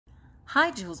Hi,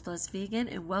 Jules Bliss Vegan,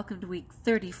 and welcome to week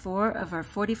 34 of our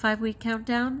 45-week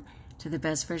countdown to the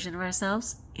best version of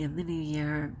ourselves in the new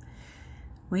year.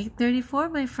 Week 34,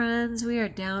 my friends, we are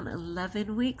down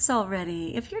 11 weeks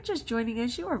already. If you're just joining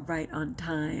us, you are right on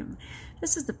time.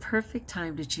 This is the perfect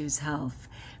time to choose health.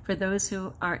 For those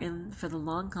who are in for the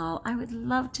long haul, I would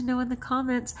love to know in the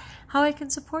comments how I can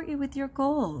support you with your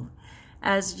goal.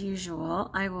 As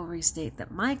usual, I will restate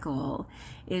that my goal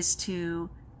is to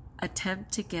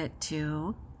attempt to get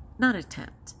to, not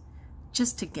attempt,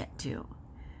 just to get to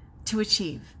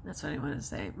achieve. That's what I want to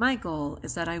say. My goal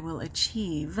is that I will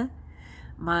achieve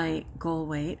my goal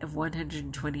weight of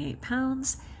 128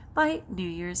 pounds by New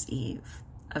Year's Eve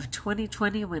of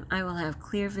 2020, when I will have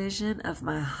clear vision of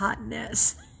my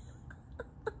hotness.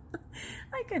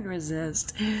 I couldn't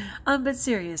resist. But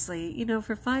seriously,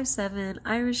 for 5'7",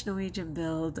 Irish Norwegian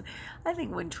build, I think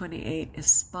 128 is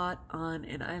spot on,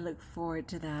 and I look forward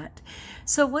to that.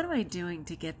 So what am I doing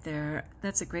to get there?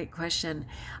 That's a great question.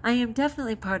 I am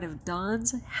definitely part of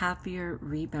Dawn's Happier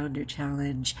Rebounder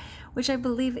Challenge, which I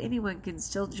believe anyone can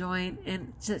still join,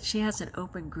 and she has an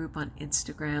open group on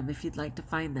Instagram if you'd like to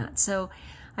find that. So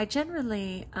I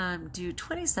generally do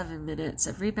 27 minutes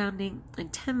of rebounding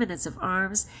and 10 minutes of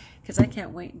arms, because I can't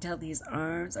wait until these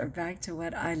arms are back to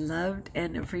what I loved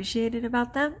and appreciated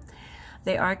about them.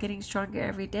 They are getting stronger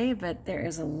every day, but there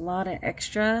is a lot of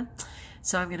extra,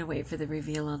 so I'm going to wait for the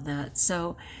reveal on that.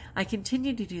 So I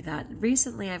continue to do that.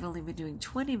 Recently, I've only been doing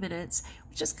 20 minutes,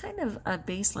 which is kind of a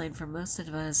baseline for most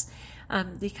of us,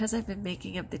 because I've been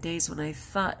making up the days when I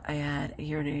thought I had a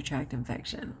urinary tract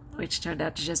infection, which turned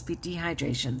out to just be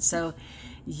dehydration. So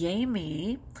yay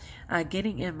me,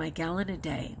 getting in my gallon a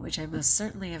day, which I most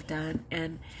certainly have done,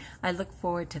 and I look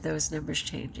forward to those numbers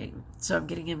changing. So I'm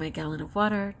getting in my gallon of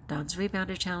water, Dawn's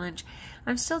Rebounder Challenge.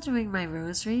 I'm still doing my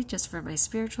rosary just for my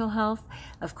spiritual health.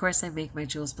 Of course, I make my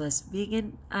Jules Bliss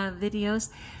Vegan videos.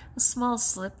 A small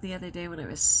slip the other day when I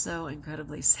was so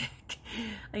incredibly sick.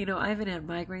 I haven't had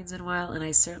migraines in a while, and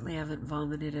I certainly haven't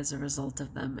vomited as a result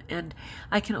of them. And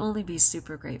I can only be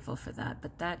super grateful for that.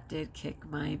 But that did kick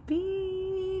my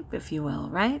beep, if you will,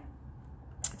 right?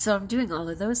 So I'm doing all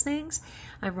of those things.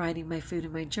 I'm writing my food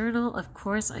in my journal. Of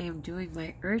course, I am doing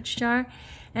my urge jar.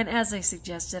 And as I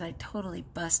suggested, I totally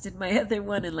busted my other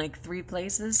one in like 3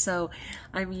 places. So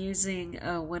I'm using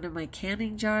one of my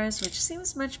canning jars, which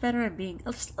seems much better. I'm being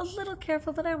a little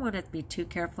careful, but I don't want it to be too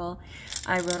careful.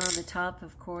 I wrote on the top,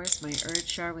 of course, my urge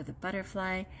jar with a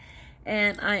butterfly.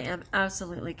 And I am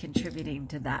absolutely contributing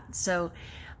to that. So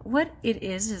what it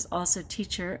is also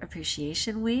Teacher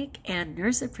Appreciation Week and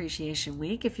Nurse Appreciation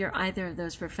Week. If you're either of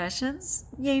those professions,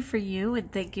 yay for you,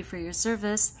 and thank you for your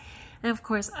service. And of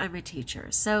course, I'm a teacher.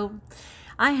 So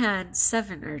I had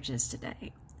 7 urges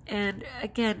today. And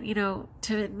again,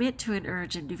 to admit to an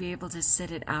urge and to be able to sit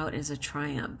it out is a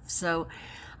triumph. So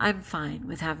I'm fine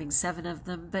with having 7 of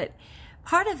them. But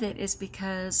part of it is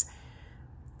because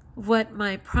what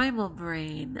my primal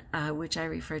brain, which I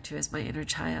refer to as my inner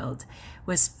child,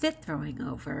 was fit throwing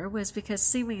over was because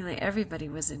seemingly everybody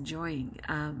was enjoying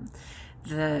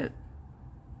the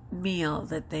meal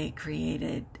that they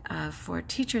created for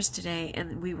teachers today,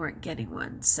 and we weren't getting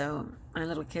one. So my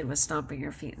little kid was stomping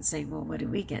her feet and saying, well, what do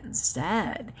we get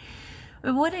instead?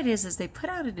 And what it is they put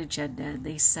out an agenda, and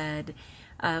they said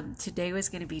today was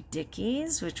going to be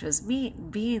Dickies, which was meat and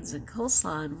beans and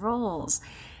coleslaw and rolls.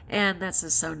 And that's a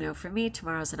so-no for me.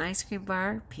 Tomorrow's an ice cream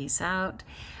bar. Peace out.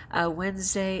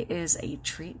 Wednesday is a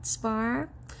treats bar.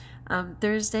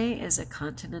 Thursday is a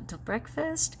continental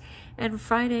breakfast. And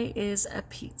Friday is a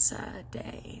pizza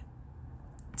day.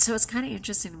 So it's kind of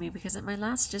interesting to me because at my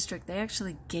last district, they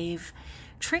actually gave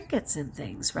trinkets and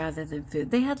things rather than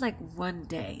food. They had like one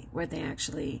day where they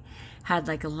actually had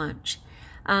like a lunch.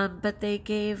 But they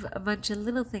gave a bunch of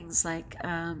little things like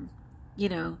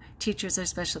teachers are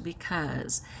special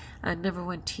because number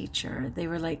 1 teacher. They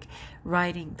were like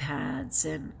writing pads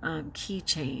and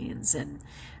keychains and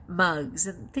mugs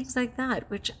and things like that,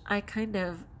 which I kind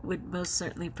of would most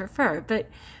certainly prefer. But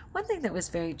one thing that was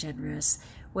very generous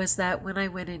was that when I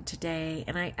went in today,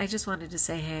 and I just wanted to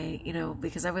say, hey,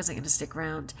 because I wasn't going to stick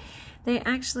around, they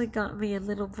actually got me a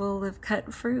little bowl of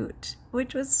cut fruit,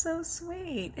 which was so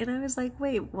sweet. And I was like,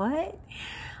 wait, what?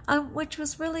 Which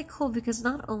was really cool because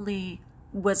not only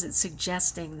was it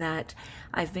suggesting that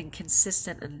I've been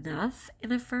consistent enough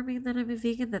in affirming that I'm a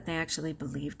vegan that they actually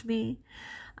believed me,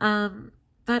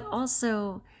 but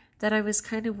also that I was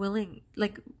kind of willing,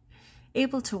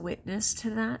 able to witness to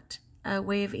that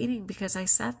way of eating, because I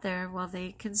sat there while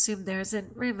they consumed theirs.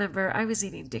 And remember, I was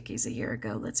eating Dickies a year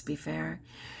ago, let's be fair,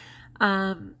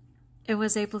 and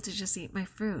was able to just eat my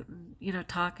fruit and,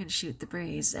 talk and shoot the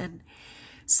breeze. And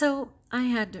So I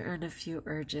had to earn a few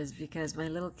urges because my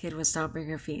little kid was stomping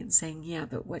her feet and saying, yeah,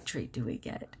 but what treat do we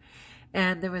get?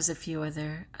 And there was a few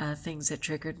other things that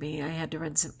triggered me. I had to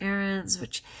run some errands,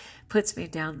 which puts me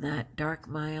down that dark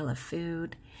mile of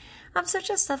food. So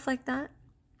just stuff like that.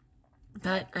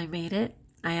 But I made it.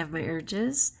 I have my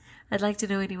urges. I'd like to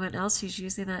know anyone else who's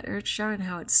using that urge jar and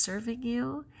how it's serving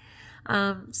you.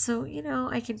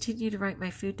 I continue to write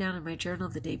my food down in my journal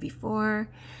the day before.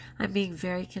 I'm being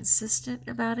very consistent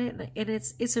about it, and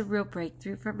it's a real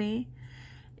breakthrough for me.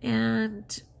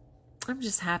 And I'm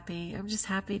just happy. I'm just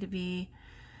happy to be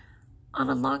on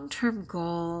a long-term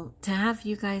goal, to have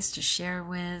you guys to share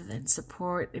with and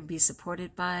support and be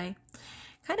supported by.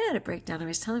 Kind of had a breakdown. I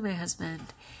was telling my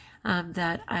husband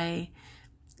that I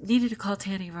needed to call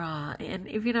Tanny Raw. And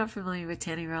if you're not familiar with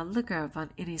Tanny Raw, look her up on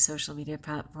any social media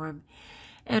platform.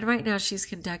 And right now she's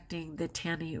conducting the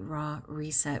Tanny Raw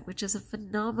Reset, which is a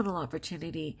phenomenal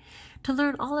opportunity to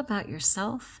learn all about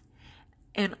yourself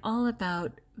and all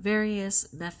about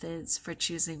various methods for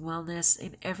choosing wellness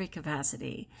in every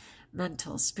capacity: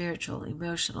 mental, spiritual,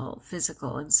 emotional,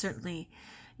 physical, and certainly,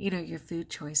 your food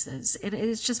choices. And it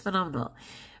is just phenomenal.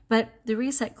 But the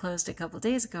reset closed a couple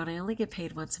days ago, and I only get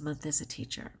paid once a month as a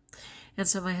teacher. And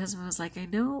so my husband was like, I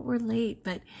know we're late,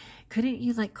 but couldn't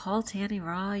you call Tanny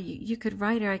Raw? You could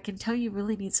write her. I can tell you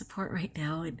really need support right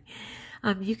now.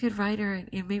 And you could write her,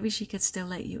 and maybe she could still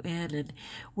let you in, and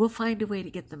we'll find a way to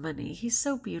get the money. He's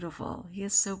so beautiful. He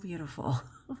is so beautiful.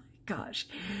 Oh my gosh.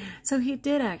 So he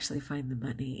did actually find the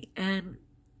money. And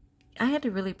I had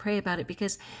to really pray about it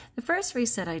because the first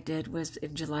reset I did was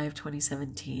in July of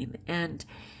 2017. And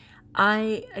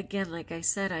again, like I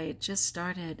said, I had just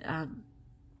started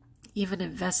even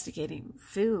investigating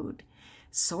food,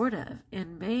 sort of,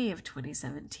 in May of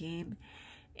 2017.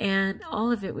 And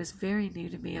all of it was very new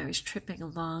to me. I was tripping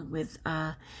along with,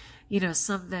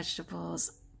 some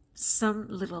vegetables, some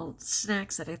little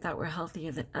snacks that I thought were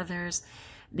healthier than others.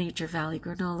 Nature Valley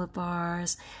granola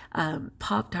bars,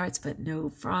 Pop-Tarts but no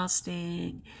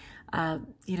frosting,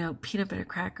 peanut butter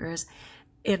crackers,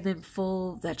 and then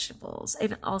full vegetables,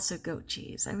 and also goat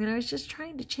cheese. I was just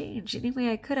trying to change any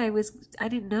way I could. I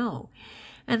didn't know.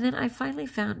 And then I finally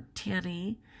found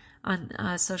Tanny on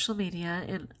social media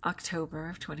in October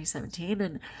of 2017,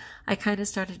 and I kind of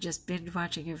started just binge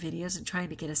watching her videos and trying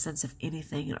to get a sense of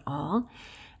anything at all.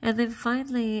 And then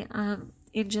finally,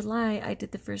 in July, I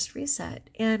did the first reset,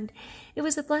 and it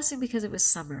was a blessing because it was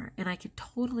summer, and I could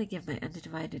totally give my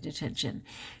undivided attention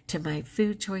to my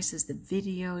food choices, the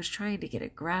videos, trying to get a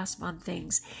grasp on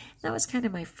things. That was kind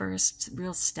of my first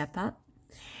real step up.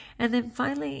 And then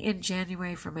finally, in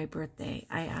January for my birthday,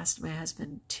 I asked my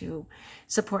husband to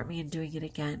support me in doing it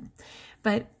again.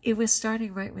 But it was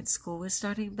starting right when school was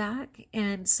starting back,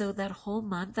 and so that whole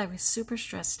month I was super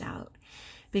stressed out,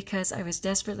 because I was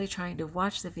desperately trying to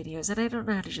watch the videos, and I don't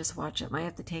know how to just watch them. I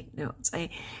have to take notes. I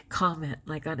comment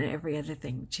on every other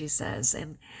thing she says,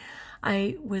 and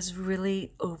I was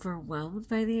really overwhelmed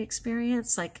by the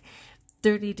experience.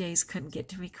 30 days couldn't get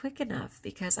to me quick enough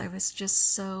because I was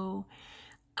just so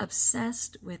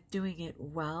obsessed with doing it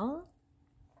well.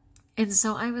 And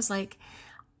so I was like,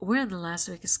 we're in the last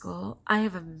week of school. I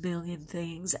have a million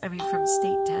things. From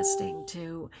state testing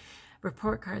to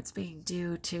report cards being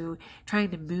due to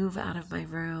trying to move out of my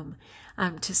room,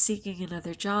 to seeking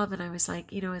another job. And I was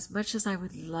like, as much as I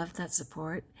would love that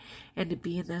support and to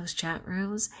be in those chat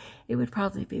rooms, it would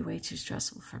probably be way too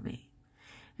stressful for me.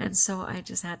 And so I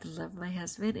just had to love my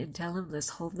husband and tell him, let's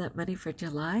hold that money for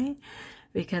July,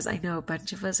 because I know a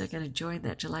bunch of us are going to join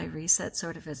that July reset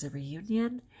sort of as a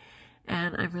reunion.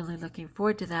 And I'm really looking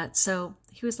forward to that. So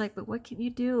he was like, but what can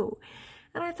you do?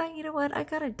 And I thought, you know what? I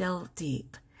got to delve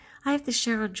deep. I have to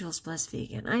share on Jules Blessed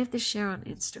Vegan. I have to share on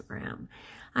Instagram.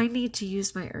 I need to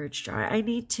use my urge jar. I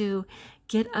need to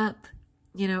get up,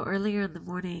 earlier in the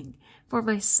morning for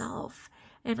myself.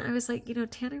 And I was like,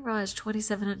 Tanny Raw has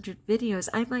 2,700 videos.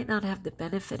 I might not have the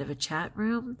benefit of a chat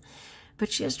room,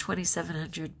 but she has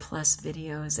 2,700 plus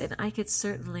videos. And I could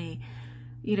certainly,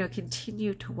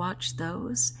 continue to watch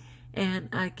those and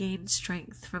gain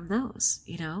strength from those,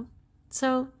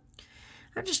 So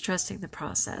I'm just trusting the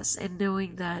process and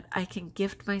knowing that I can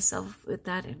gift myself with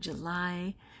that in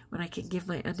July, when I can give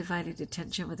my undivided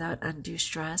attention without undue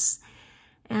stress,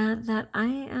 and that I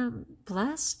am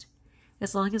blessed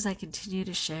as long as I continue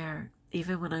to share,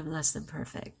 even when I'm less than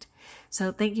perfect.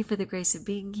 So thank you for the grace of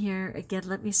being here. Again,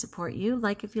 let me support you.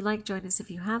 Like if you like, join us if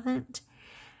you haven't.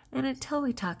 And until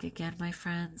we talk again, my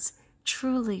friends,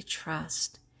 truly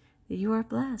trust that you are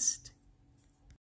blessed.